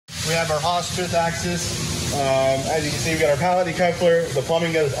we have our Haas fifth axis. As you can see, we got our pallet decoupler. The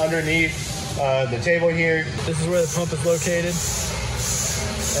plumbing goes underneath the table here. This is where the pump is located.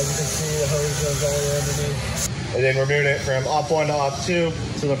 As you can see, the hose goes all the way underneath. And then we're moving it from op 1 to op 2.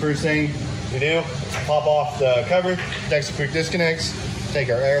 So the first thing we do, pop off the cover, protects the quick disconnects, take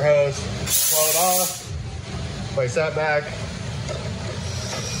our air hose, blow it off, place that back.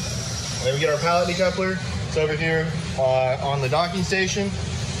 And then we get our pallet decoupler. It's over here on the docking station.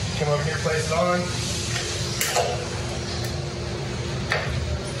 Come over here, place it on.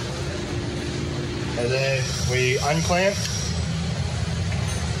 And then we unclamp.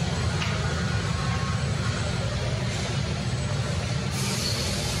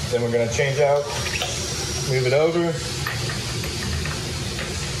 Then we're gonna change out, move it over.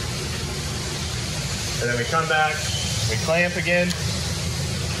 And then we come back, we clamp again.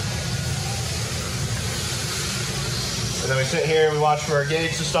 And then we sit here, we watch for our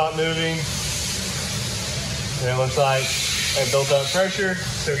gauge to stop moving. And it looks like it built up pressure.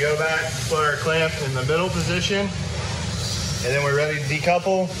 So we go back, put our clamp in the middle position. And then we're ready to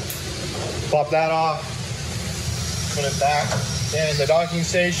decouple. Pop that off, put it back in the docking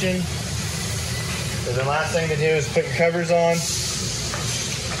station. And then last thing to do is put your covers on.